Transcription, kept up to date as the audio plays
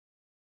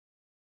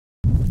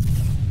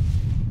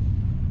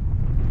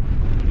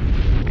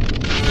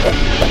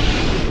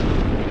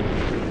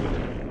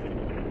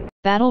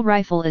Battle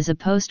rifle is a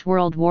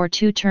post-World War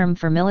II term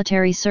for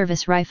military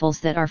service rifles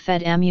that are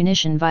fed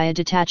ammunition via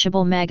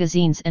detachable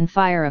magazines and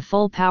fire a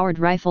full-powered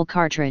rifle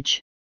cartridge.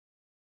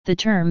 The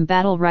term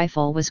battle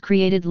rifle was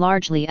created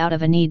largely out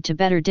of a need to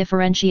better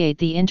differentiate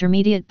the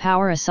intermediate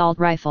power assault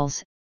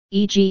rifles,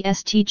 e.g.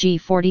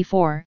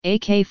 STG-44,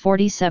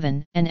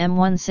 AK-47, and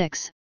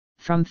M16,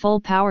 from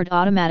full-powered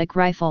automatic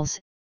rifles,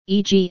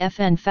 e.g.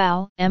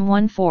 FN-FAL,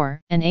 M14,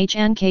 and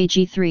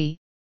HNKG-3,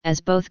 as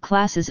both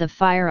classes of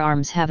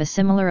firearms have a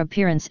similar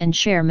appearance and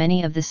share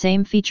many of the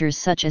same features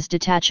such as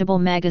detachable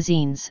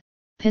magazines,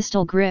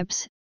 pistol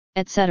grips,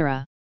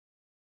 etc.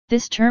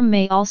 This term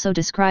may also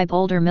describe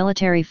older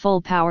military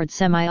full-powered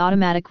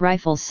semi-automatic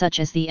rifles such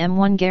as the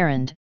M1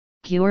 Garand,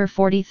 Gure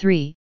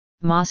 43,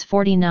 Moss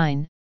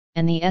 49,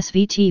 and the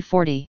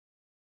SVT-40.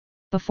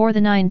 Before the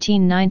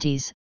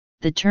 1990s,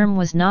 the term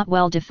was not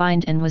well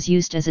defined and was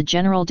used as a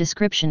general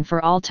description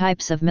for all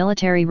types of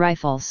military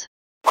rifles.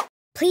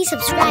 Please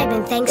subscribe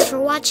and thanks for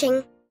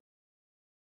watching.